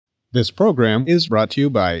This program is brought to you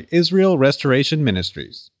by Israel Restoration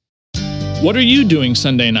Ministries. What are you doing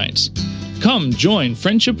Sunday nights? Come join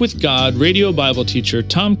Friendship with God radio Bible teacher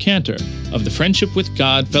Tom Cantor of the Friendship with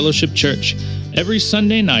God Fellowship Church every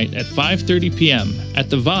Sunday night at 5:30 p.m. at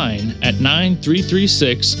The Vine at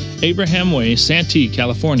 9336 Abraham Way, Santee,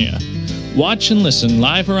 California. Watch and listen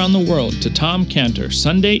live around the world to Tom Cantor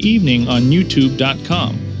Sunday evening on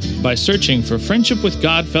YouTube.com by searching for Friendship with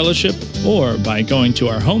God Fellowship or by going to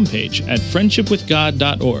our homepage at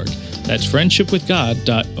friendshipwithgod.org. That's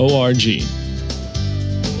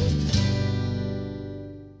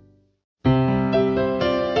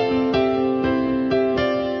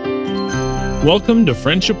Welcome to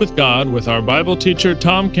Friendship with God with our Bible teacher,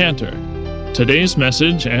 Tom Cantor. Today's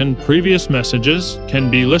message and previous messages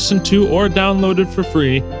can be listened to or downloaded for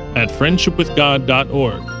free at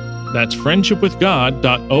friendshipwithgod.org. That's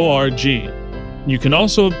friendshipwithgod.org. You can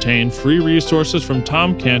also obtain free resources from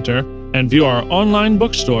Tom Cantor and view our online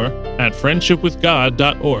bookstore at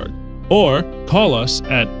friendshipwithgod.org or call us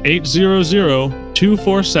at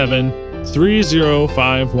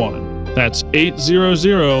 800-247-3051. That's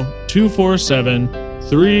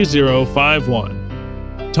 800-247-3051.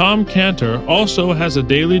 Tom Cantor also has a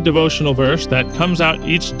daily devotional verse that comes out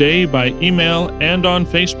each day by email and on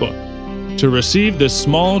Facebook. To receive this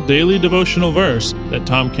small daily devotional verse that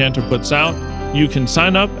Tom Cantor puts out, you can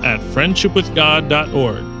sign up at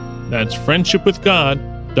friendshipwithgod.org. That's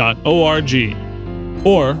friendshipwithgod.org.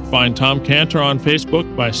 Or find Tom Cantor on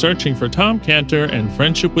Facebook by searching for Tom Cantor and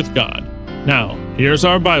Friendship with God. Now, here's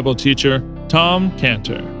our Bible teacher, Tom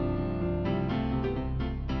Cantor.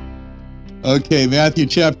 Okay, Matthew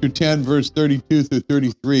chapter 10, verse 32 through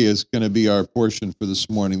 33 is going to be our portion for this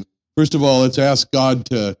morning. First of all, let's ask God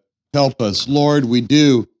to help us. Lord, we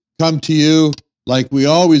do come to you like we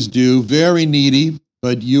always do, very needy,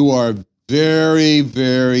 but you are very,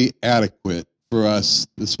 very adequate for us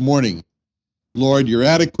this morning. Lord, you're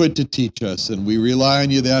adequate to teach us, and we rely on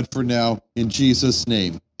you that for now, in Jesus'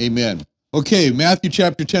 name. Amen. Okay, Matthew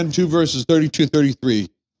chapter 10, 2 verses 32, 33.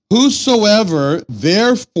 Whosoever,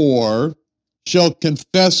 therefore, shall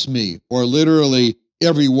confess me, or literally,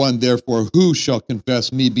 everyone, therefore, who shall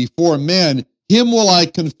confess me before men, him will I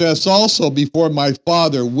confess also before my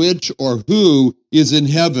Father, which or who is in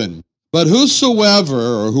heaven. But whosoever,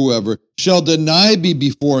 or whoever, shall deny me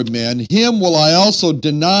before men, him will I also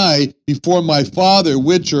deny before my Father,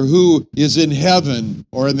 which or who is in heaven,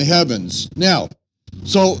 or in the heavens. Now,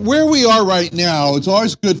 so where we are right now, it's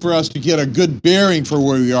always good for us to get a good bearing for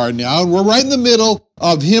where we are now. And we're right in the middle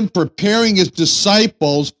of him preparing his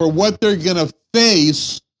disciples for what they're going to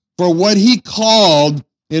face, for what he called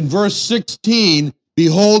in verse 16,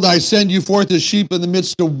 behold, I send you forth as sheep in the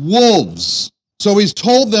midst of wolves. So he's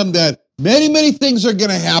told them that many, many things are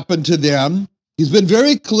going to happen to them. He's been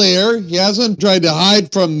very clear. He hasn't tried to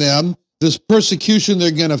hide from them this persecution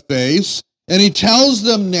they're going to face. And he tells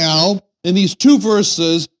them now in these two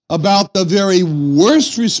verses about the very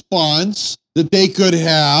worst response that they could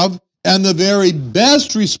have and the very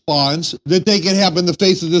best response that they can have in the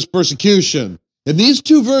face of this persecution. In these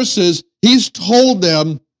two verses, he's told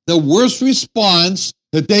them the worst response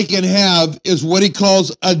that they can have is what he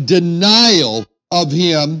calls a denial of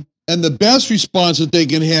him, and the best response that they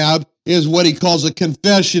can have is what he calls a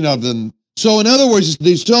confession of them. So in other words,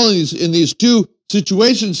 he's telling us in these two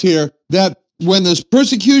situations here that when this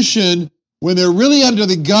persecution, when they're really under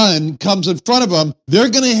the gun, comes in front of them, they're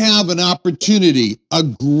going to have an opportunity, a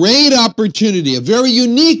great opportunity, a very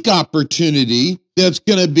unique opportunity that's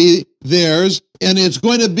going to be theirs, and it's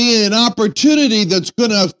going to be an opportunity that's going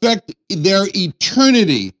to affect their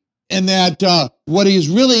eternity. And that what he's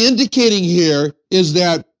really indicating here is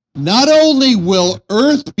that not only will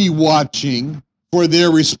earth be watching for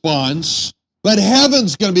their response, but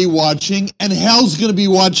heaven's going to be watching and hell's going to be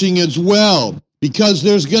watching as well, because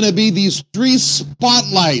there's going to be these three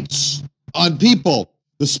spotlights on people: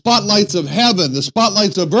 the spotlights of heaven, the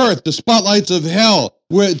spotlights of earth, the spotlights of hell,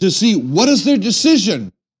 where to see what is their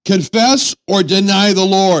decision, confess or deny the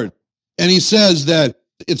Lord. And he says that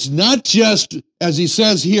it's not just, as he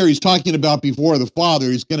says here, he's talking about before the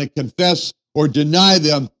Father, he's going to confess or deny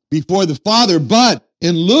them before the Father, but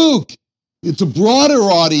in Luke, it's a broader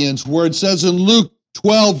audience where it says in Luke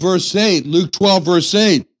 12, verse 8,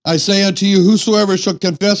 I say unto you, whosoever shall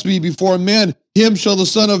confess me before men, him shall the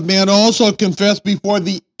Son of Man also confess before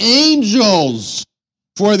the angels,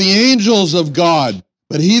 for the angels of God.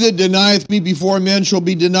 But he that denieth me before men shall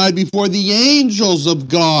be denied before the angels of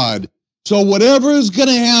God. So whatever is going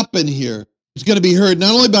to happen here is going to be heard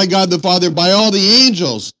not only by God the Father, by all the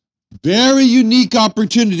angels. Very unique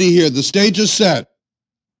opportunity here. The stage is set.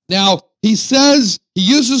 Now, he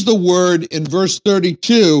uses the word in verse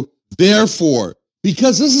 32, therefore,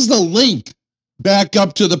 because this is the link back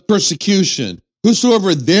up to the persecution.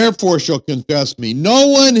 Whosoever therefore shall confess me. No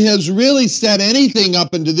one has really said anything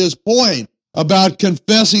up until this point about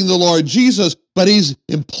confessing the Lord Jesus, but he's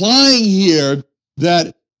implying here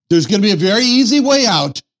that there's going to be a very easy way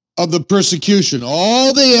out of the persecution.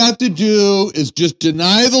 All they have to do is just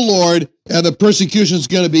deny the Lord, and the persecution is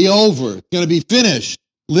going to be over. It's going to be finished.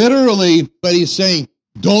 Literally, but he's saying,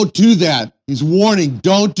 don't do that. He's warning,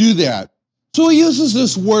 don't do that. So he uses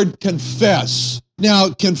this word confess. Now,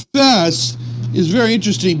 confess is very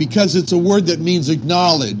interesting because it's a word that means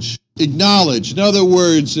acknowledge. Acknowledge. In other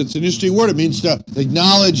words, it's an interesting word. It means to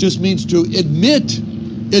acknowledge, just means to admit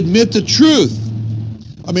the truth.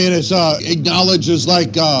 I mean, it's acknowledge is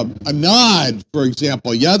like a nod, for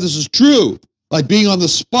example. Yeah, this is true. Like being on the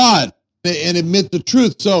spot and admit the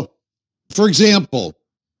truth. So, for example,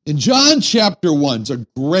 in John chapter 1, it's a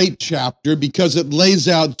great chapter because it lays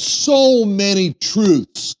out so many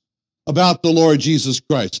truths about the Lord Jesus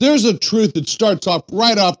Christ. There's a truth that starts off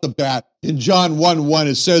right off the bat in John 1:1.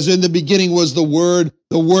 It says, in the beginning was the Word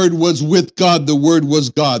was with God, the Word was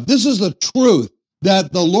God. This is the truth,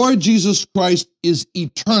 that the Lord Jesus Christ is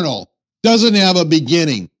eternal, doesn't have a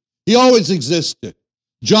beginning. He always existed.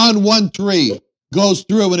 John 1:3 goes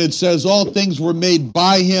through and it says, all things were made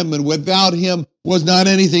by him, and without him was not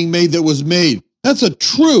anything made that was made. That's a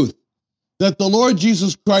truth, that the Lord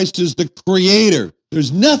Jesus Christ is the creator.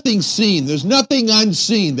 There's nothing seen, there's nothing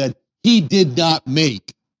unseen that he did not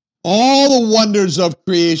make. All the wonders of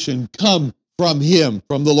creation come from him,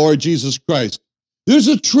 from the Lord Jesus Christ. There's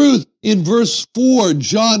a truth in verse 4,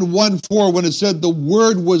 John 1:4, when it said, the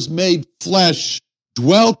Word was made flesh,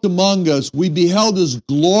 dwelt among us. We beheld his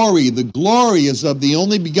glory. The glory is of the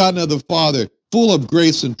only begotten of the Father, full of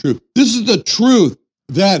grace and truth. This is the truth,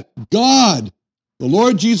 that God, the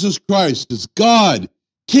Lord Jesus Christ, is God,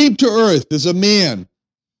 came to earth as a man.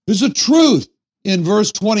 There's a truth in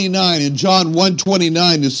verse 29, in John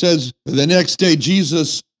 1:29, it says, the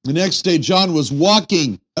next day John was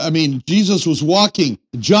walking. Jesus was walking.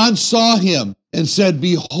 John saw him and said,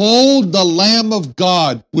 behold the Lamb of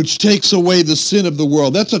God, which takes away the sin of the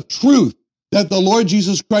world. That's a truth, that the Lord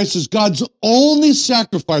Jesus Christ is God's only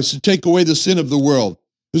sacrifice to take away the sin of the world.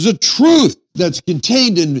 There's a truth that's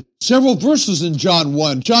contained in several verses in John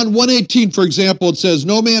 1. John 1:18, for example, it says,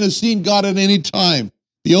 no man has seen God at any time.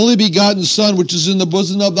 The only begotten Son, which is in the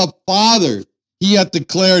bosom of the Father, he hath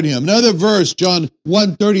declared him. Another verse, John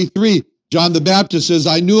 1:33, John the Baptist says,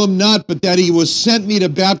 I knew him not, but that he was sent me to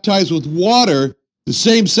baptize with water. The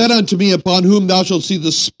same said unto me, upon whom thou shalt see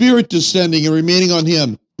the Spirit descending and remaining on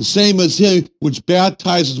him, the same as him which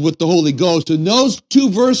baptizes with the Holy Ghost. In those two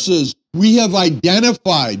verses, we have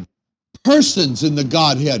identified persons in the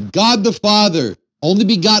Godhead. God the Father, only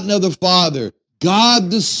begotten of the Father. God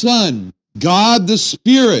the Son, God the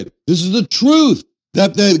Spirit. This is the truth,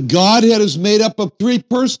 that the Godhead is made up of three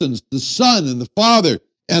persons, the Son and the Father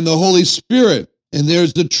and the Holy Spirit. And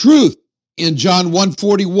there's the truth in John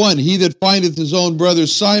 1:41. He that findeth his own brother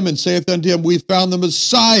Simon saith unto him, we found the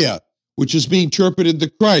Messiah, which is being interpreted the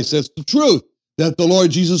Christ. That's the truth, that the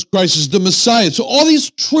Lord Jesus Christ is the Messiah. So all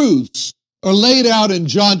these truths are laid out in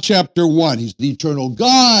John chapter 1. He's the eternal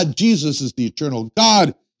God. Jesus is the eternal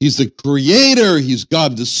God. He's the creator. He's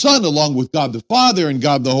God the Son, along with God the Father and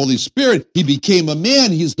God the Holy Spirit. He became a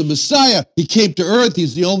man. He's the Messiah. He came to earth.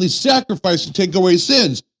 He's the only sacrifice to take away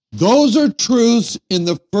sins. Those are truths in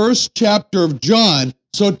the first chapter of John.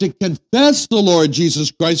 So to confess the Lord Jesus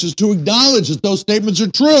Christ is to acknowledge that those statements are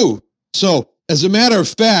true. So, as a matter of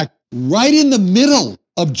fact, right in the middle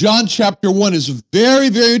of John chapter 1 is very,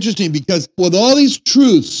 very interesting, because with all these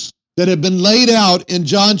truths that have been laid out in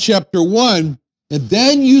John chapter 1, it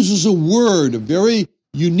then uses a word, a very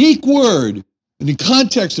unique word, in the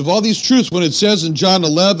context of all these truths, when it says in John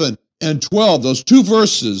 11 and 12, those two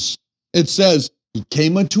verses, it says, he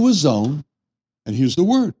came unto his own, and here's the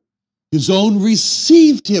word, his own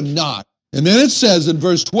received him not. And then it says in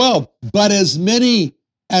verse 12, but as many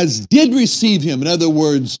as did receive him. In other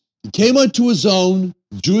words, he came unto his own,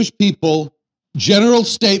 Jewish people, general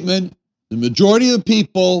statement, the majority of the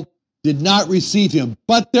people did not receive him.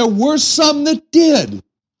 But there were some that did.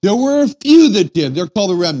 There were a few that did. They're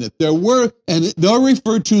called the remnant. There were, and they're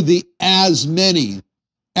referred to the as many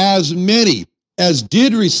as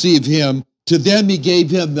did receive him, to them he gave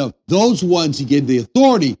him those ones he gave the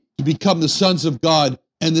authority to become the sons of God.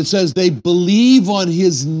 And it says they believe on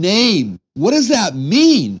his name. What does that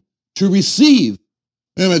mean, to receive?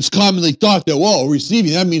 And it's commonly thought that, well,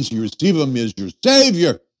 receiving, that means you receive him as your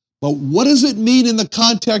Savior. But what does it mean in the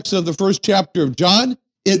context of the first chapter of John?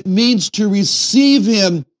 It means to receive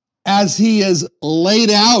him as he is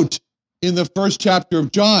laid out in the first chapter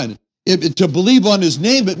of John. To believe on his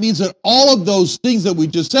name, it means that all of those things that we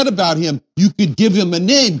just said about him, you could give him a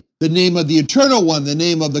name, the name of the Eternal One, the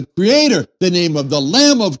name of the Creator, the name of the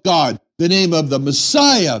Lamb of God, the name of the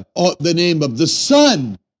Messiah, or the name of the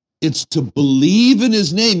Son. It's to believe in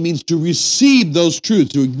his name means to receive those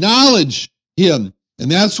truths, to acknowledge him.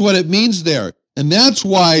 And that's what it means there. And that's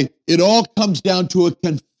why it all comes down to a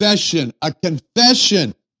confession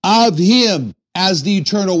of him as the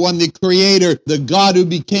Eternal One, the Creator, the God who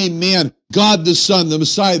became man, God the Son, the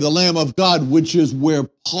Messiah, the Lamb of God, which is where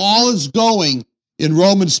Paul is going in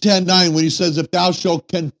Romans 10:9 when he says, if thou shalt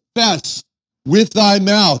confess with thy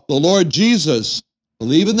mouth the Lord Jesus,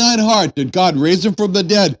 believe in thine heart that God raised him from the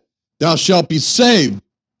dead, thou shalt be saved.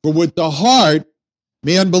 For with the heart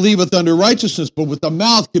man believeth unto righteousness, but with the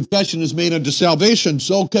mouth confession is made unto salvation.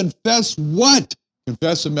 So confess what?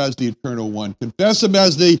 Confess him as the Eternal One. Confess him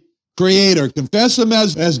as the Creator. Confess him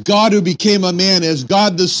as God who became a man, as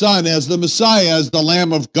God the Son, as the Messiah, as the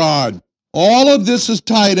Lamb of God. All of this is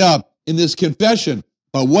tied up in this confession.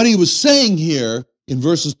 But what he was saying here in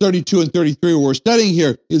verses 32 and 33, what we're studying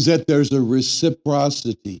here, is that there's a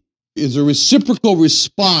reciprocity. Is a reciprocal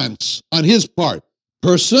response on his part.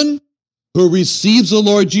 Person who receives the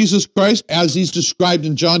Lord Jesus Christ as he's described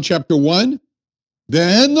in John chapter 1,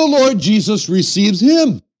 then the Lord Jesus receives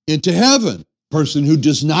him into heaven. Person who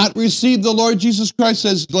does not receive the Lord Jesus Christ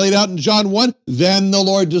as laid out in John 1, then the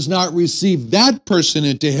Lord does not receive that person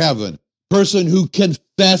into heaven. Person who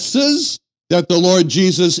confesses that the Lord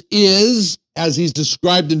Jesus is, as he's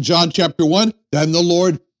described in John chapter 1, then the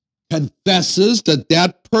Lord confesses that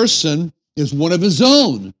that person is one of his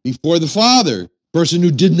own before the Father. Person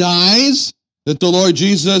who denies that the Lord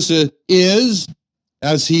Jesus is,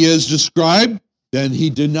 as he is described, then he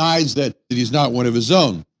denies that he's not one of his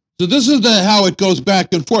own. So this is how it goes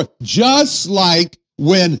back and forth. Just like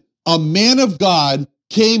when a man of God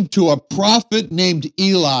came to a prophet named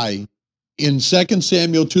Eli in 2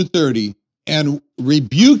 Samuel 2:30 and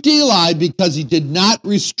rebuked Eli because he did not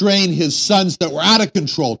restrain his sons that were out of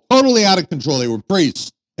control, totally out of control. They were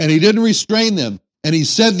priests, and he didn't restrain them. And he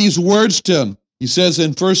said these words to him. He says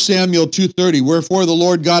in 1 Samuel 2:30, wherefore the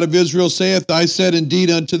Lord God of Israel saith, I said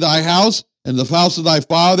indeed unto thy house, and the house of thy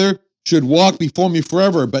father should walk before me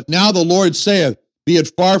forever. But now the Lord saith, be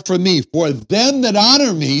it far from me, for them that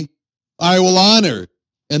honor me I will honor,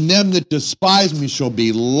 and them that despise me shall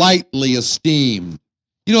be lightly esteemed.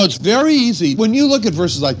 You know, it's very easy. When you look at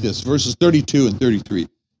verses like this, verses 32 and 33,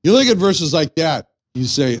 you look at verses like that, you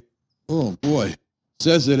say, oh boy, it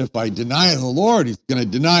says that if I deny the Lord, he's going to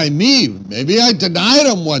deny me. Maybe I denied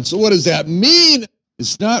him once. So what does that mean?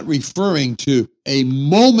 It's not referring to a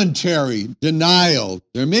momentary denial.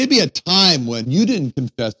 There may be a time when you didn't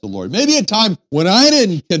confess the Lord. Maybe a time when I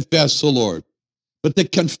didn't confess the Lord. But the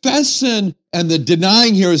confession and the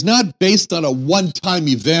denying here is not based on a one-time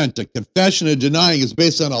event. A confession and denying is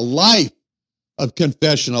based on a life of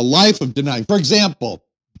confession, a life of denying. For example,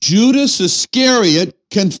 Judas Iscariot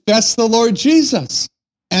confessed the Lord Jesus,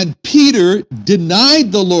 and Peter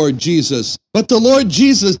denied the Lord Jesus. But the Lord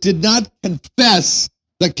Jesus did not confess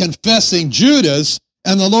the confessing Judas,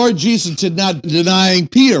 and the Lord Jesus did not denying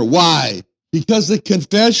Peter. Why? Because the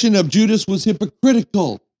confession of Judas was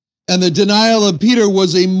hypocritical, and the denial of Peter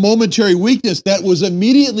was a momentary weakness that was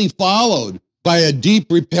immediately followed by a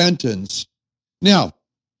deep repentance. Now,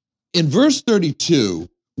 in verse 32,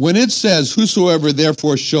 when it says, whosoever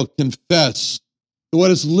therefore shall confess,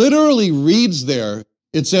 what it literally reads there,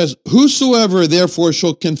 it says, whosoever therefore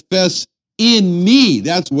shall confess in me.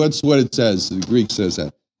 That's what it says. The Greek says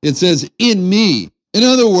that. It says in me. In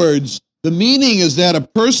other words, the meaning is that a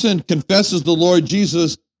person confesses the Lord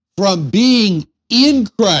Jesus from being in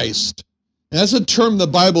Christ. And that's a term the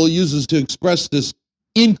Bible uses to express this.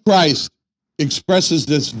 In Christ expresses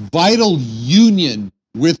this vital union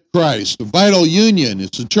with Christ. A vital union.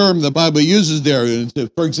 It's a term the Bible uses there.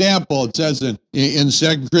 For example, it says in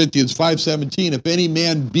 2 Corinthians 5:17, if any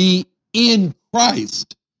man be in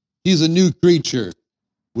Christ, he's a new creature,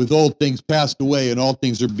 with old things passed away and all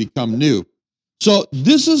things are become new. So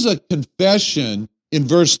this is a confession in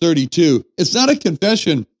verse 32. It's not a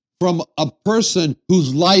confession from a person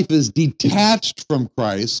whose life is detached from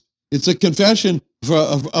Christ. It's a confession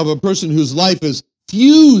of a person whose life is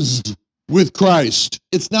fused with Christ.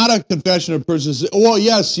 It's not a confession of a person who says, oh,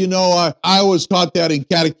 yes, I was taught that in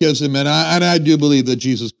catechism, and I do believe that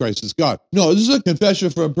Jesus Christ is God. No, this is a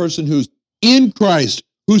confession for a person who's in Christ,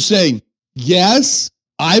 who's saying, yes,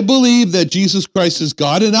 I believe that Jesus Christ is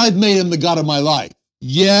God, and I've made him the God of my life.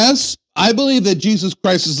 Yes, I believe that Jesus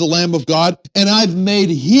Christ is the Lamb of God, and I've made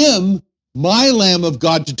him my Lamb of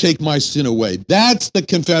God to take my sin away. That's the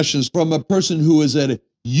confessions from a person who is at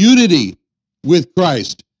unity with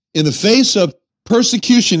Christ. In the face of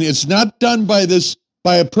persecution, it's not done by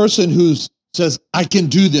a person who says, I can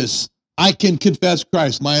do this. I can confess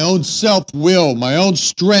Christ. My own self-will, my own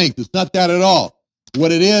strength. It's not that at all.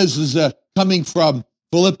 What it is coming from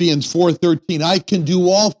Philippians 4:13. I can do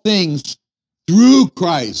all things through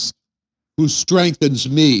Christ who strengthens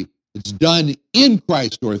me. It's done in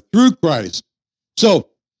Christ or through Christ. So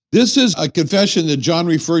this is a confession that John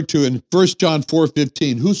referred to in 1 John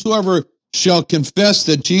 4:15. Whosoever shall confess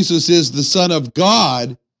that Jesus is the Son of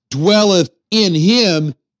God dwelleth in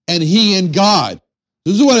him, and he in God.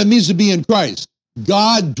 This is what it means to be in Christ.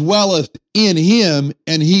 God dwelleth in him,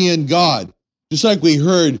 and he in God. Just like we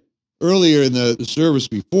heard earlier in the service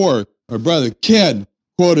before, our brother Ken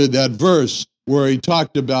quoted that verse where he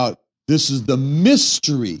talked about this is the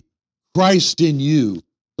mystery, Christ in you,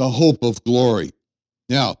 the hope of glory.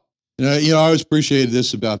 Now, I always appreciated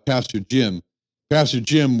this about Pastor Jim. Pastor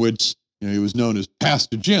Jim he was known as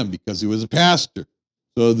Pastor Jim because he was a pastor.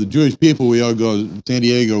 So the Jewish people, we all go to San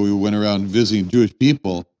Diego, we went around visiting Jewish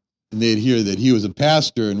people, and they'd hear that he was a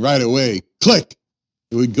pastor, and right away, click,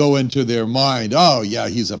 it would go into their mind, oh yeah,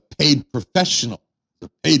 he's a paid professional. He's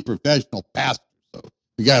a paid professional pastor. So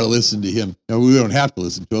we got to listen to him. No, we don't have to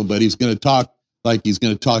listen to him, but he's going to talk like he's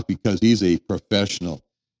going to talk because he's a professional.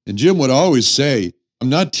 And Jim would always say, I'm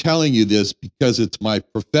not telling you this because it's my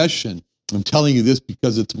profession. I'm telling you this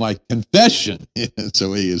because it's my confession. That's the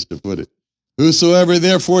way he used to put it. Whosoever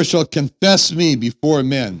therefore shall confess me before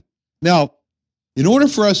men. Now, in order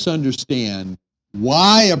for us to understand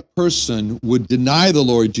why a person would deny the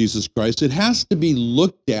Lord Jesus Christ, it has to be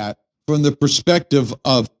looked at from the perspective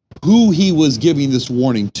of who he was giving this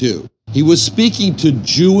warning to. He was speaking to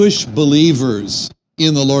Jewish believers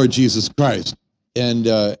in the Lord Jesus Christ. And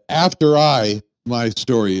my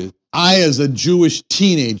story, I as a Jewish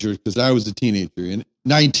teenager, because I was a teenager, and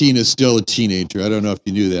 19 is still a teenager. I don't know if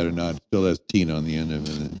you knew that or not. It still has teen on the end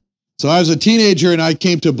of it. So I was a teenager, and I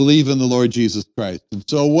came to believe in the Lord Jesus Christ. And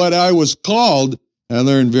so what I was called, I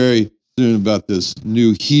learned very soon about this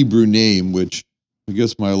new Hebrew name, which I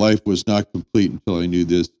guess my life was not complete until I knew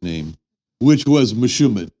this name, which was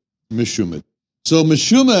Meshumad. So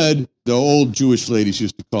Meshumad, the old Jewish ladies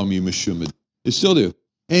used to call me Meshumad. They still do.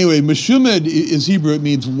 Anyway, Meshumad is Hebrew. It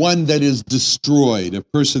means one that is destroyed, a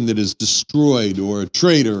person that is destroyed, or a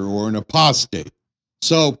traitor, or an apostate.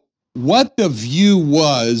 So what the view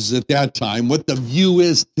was at that time, what the view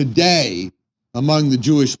is today among the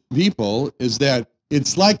Jewish people, is that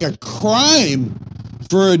it's like a crime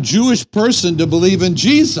for a Jewish person to believe in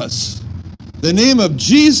Jesus. The name of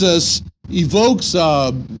Jesus evokes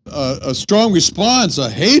a strong response, a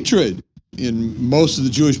hatred in most of the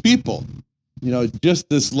Jewish people. Just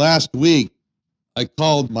this last week, I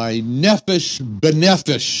called my Nefesh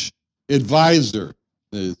B'Nefesh advisor,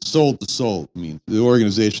 soul to soul. The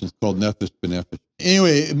organization is called Nefesh B'Nefesh.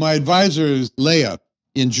 Anyway, my advisor is Leah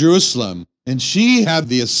in Jerusalem, and she had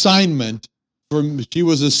the assignment she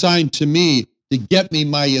was assigned to me to get me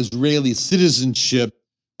my Israeli citizenship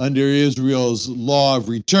under Israel's law of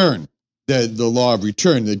return, the law of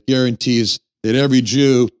return that guarantees that every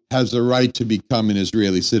Jew has the right to become an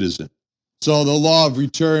Israeli citizen. So the law of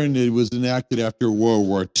return, it was enacted after World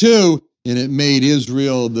War II, and it made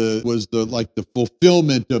Israel the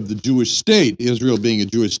fulfillment of the Jewish state, Israel being a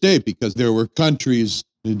Jewish state, because there were countries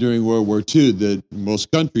during World War II that most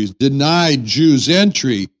countries denied Jews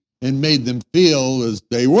entry and made them feel as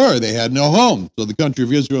they were. They had no home. So the country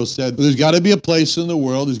of Israel said, there's got to be a place in the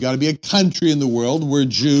world, there's got to be a country in the world where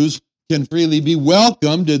Jews can freely be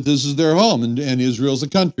welcomed, that this is their home, and Israel's a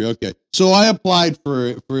country. Okay, so I applied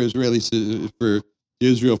for Israel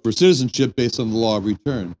for citizenship based on the law of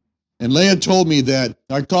return. And Leah told me that,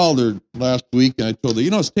 I called her last week, and I told her,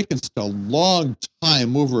 it's taken such a long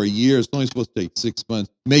time, over a year, it's only supposed to take 6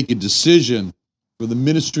 months, make a decision for the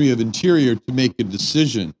Ministry of Interior to make a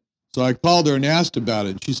decision. So I called her and asked about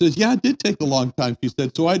it. She says, yeah, it did take a long time. She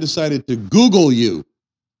said, so I decided to Google you.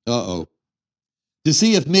 To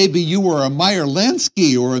see if maybe you were a Meyer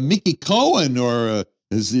Lansky or a Mickey Cohen, or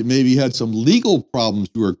maybe you had some legal problems,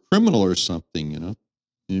 you were a criminal or something,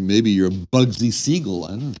 And maybe you're a Bugsy Siegel, I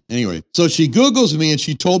don't know. Anyway, so she Googles me and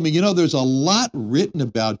she told me, there's a lot written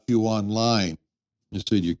about you online. I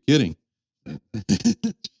said, you're kidding.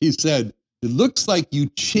 She said, it looks like you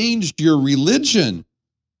changed your religion.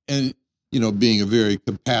 And, being a very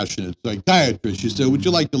compassionate psychiatrist, she said, would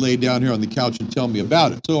you like to lay down here on the couch and tell me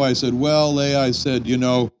about it? So I said, well, Leah, I said,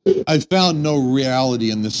 I found no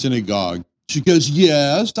reality in the synagogue. She goes,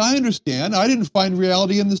 yes, I understand. I didn't find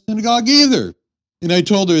reality in the synagogue either. And I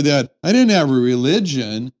told her that I didn't have a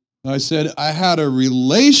religion. I said, I had a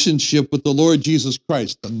relationship with the Lord Jesus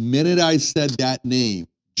Christ. The minute I said that name,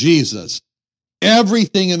 Jesus,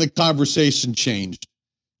 everything in the conversation changed.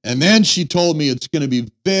 And then she told me it's going to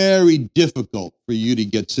be very difficult for you to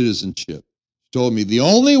get citizenship. She told me the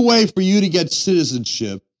only way for you to get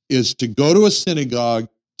citizenship is to go to a synagogue,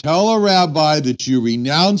 tell a rabbi that you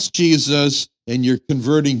renounce Jesus and you're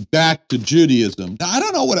converting back to Judaism. Now, I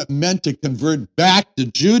don't know what it meant to convert back to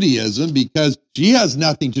Judaism because she has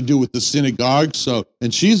nothing to do with the synagogue.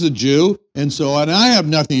 And she's a Jew. And I have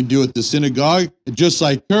nothing to do with the synagogue, just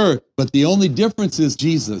like her. But the only difference is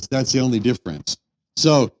Jesus. That's the only difference.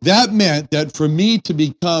 So that meant that for me to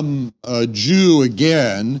become a Jew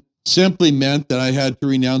again simply meant that I had to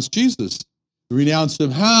renounce Jesus. Renounce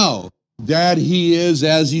him how? That he is,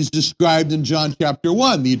 as he's described in John chapter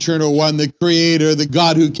 1, the eternal one, the creator, the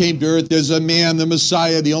God who came to earth as a man, the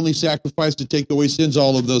Messiah, the only sacrifice to take away sins,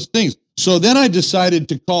 all of those things. So then I decided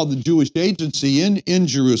to call the Jewish agency in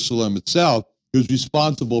Jerusalem itself, who's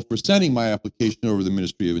responsible for sending my application over the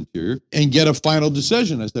Ministry of Interior, and get a final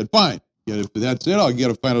decision. I said, fine, if that's it, I'll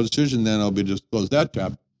get a final decision, then I'll be just close that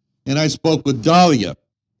chapter. And I spoke with Dahlia,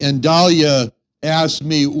 and Dahlia asked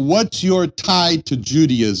me, what's your tie to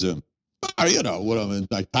Judaism? I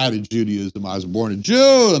tied to Judaism. I was born a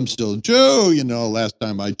Jew. I'm still a Jew, last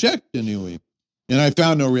time I checked anyway. And I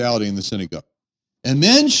found no reality in the synagogue. And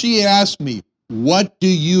then she asked me, what do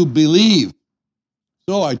you believe?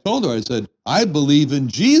 So I told her, I said, I believe in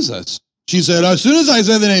Jesus. She said, as soon as I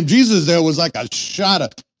said the name Jesus, there was like a shot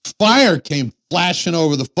of fire came flashing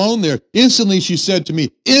over the phone there. Instantly, she said to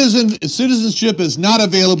me, citizenship is not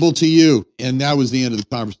available to you. And that was the end of the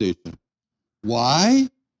conversation. Why?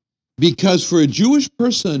 Because for a Jewish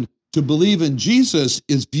person to believe in Jesus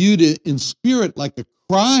is viewed in spirit like a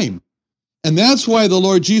crime. And that's why the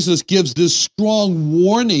Lord Jesus gives this strong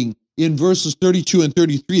warning in verses 32 and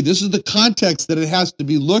 33. This is the context that it has to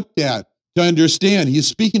be looked at to understand. He's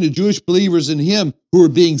speaking to Jewish believers in him who are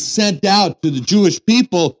being sent out to the Jewish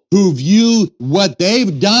people who view what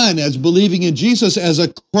they've done as believing in Jesus as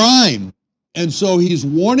a crime. And so he's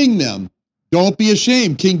warning them. Don't be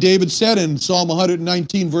ashamed. King David said in Psalm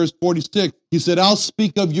 119, verse 46, he said, I'll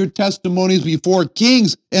speak of your testimonies before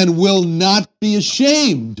kings and will not be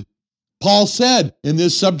ashamed. Paul said, in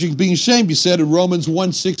this subject being ashamed, he said in Romans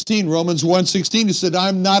 1:16, he said,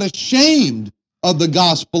 I'm not ashamed of the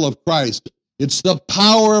gospel of Christ. It's the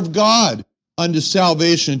power of God unto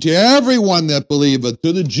salvation to everyone that believeth,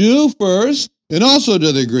 to the Jew first, and also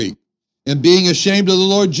to the Greek. And being ashamed of the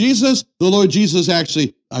Lord Jesus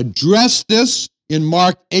actually addressed this in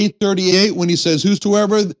Mark 8:38 when he says,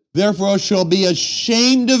 whosoever therefore shall be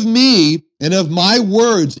ashamed of me and of my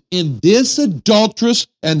words in this adulterous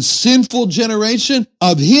and sinful generation,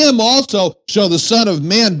 of him also shall the Son of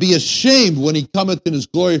Man be ashamed when he cometh in his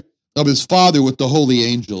glory of his Father with the holy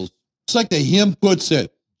angels. It's like the hymn puts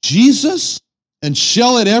it, Jesus, and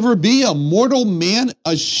shall it ever be a mortal man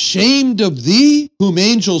ashamed of thee, whom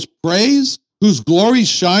angels praise, whose glories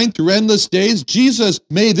shine through endless days? Jesus,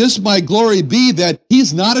 may this my glory be, that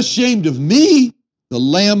he's not ashamed of me. The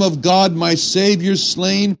Lamb of God, my Savior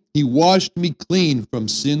slain, he washed me clean from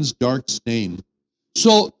sin's dark stain.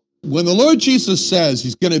 So when the Lord Jesus says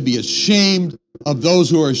he's going to be ashamed of those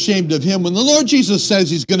who are ashamed of him, when the Lord Jesus says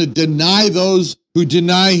he's going to deny those who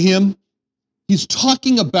deny him, he's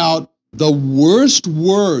talking about the worst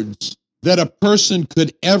words that a person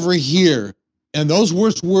could ever hear. And those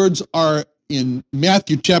worst words are in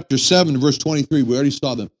Matthew chapter 7, verse 23. We already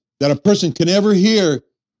saw them. That a person can ever hear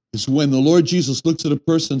is when the Lord Jesus looks at a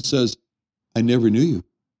person and says, I never knew you.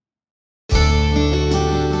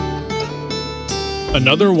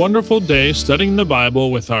 Another wonderful day studying the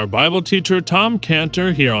Bible with our Bible teacher Tom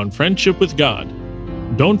Cantor here on Friendship with God.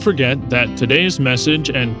 Don't forget that today's message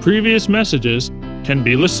and previous messages can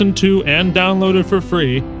be listened to and downloaded for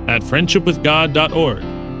free at friendshipwithgod.org.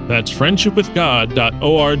 That's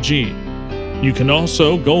friendshipwithgod.org. You can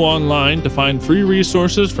also go online to find free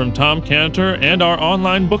resources from Tom Cantor and our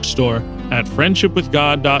online bookstore at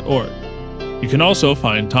friendshipwithgod.org. You can also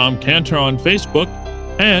find Tom Cantor on Facebook,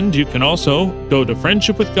 and you can also go to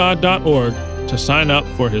friendshipwithgod.org to sign up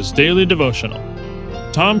for his daily devotional.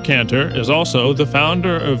 Tom Cantor is also the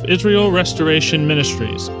founder of Israel Restoration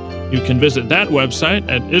Ministries. You can visit that website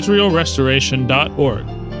at israelrestoration.org.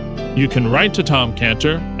 You can write to Tom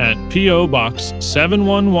Cantor at P.O. Box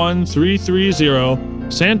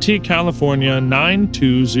 711330, Santee, California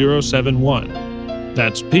 92071.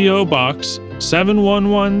 That's P.O. Box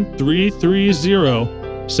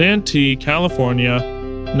 711330, Santee, California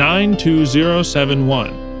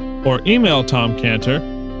 92071 or email Tom Cantor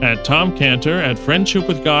at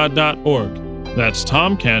tomcantor@friendshipwithgod.org. That's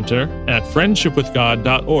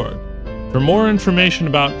tomcantor@friendshipwithgod.org. For more information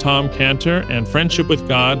about Tom Cantor and Friendship with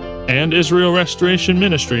God and Israel Restoration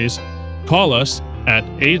Ministries, call us at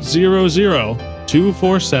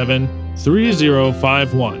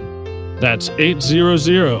 800-247-3051. That's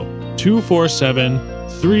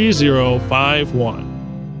 800-247-3051.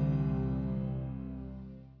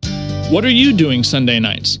 What are you doing Sunday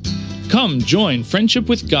nights? Come join Friendship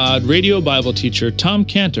with God radio Bible teacher Tom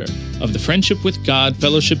Cantor of the Friendship with God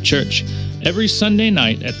Fellowship Church every Sunday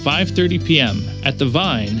night at 5:30 p.m. at The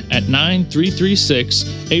Vine at 9336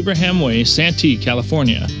 Abraham Way, Santee,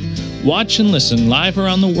 California. Watch and listen live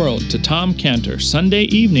around the world to Tom Cantor Sunday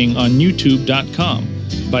evening on YouTube.com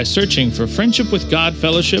by searching for Friendship with God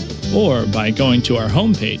Fellowship or by going to our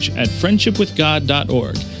homepage at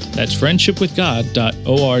friendshipwithgod.org. That's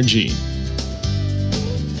friendshipwithgod.org.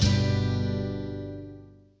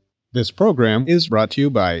 This program is brought to you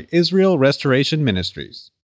by Israel Restoration Ministries.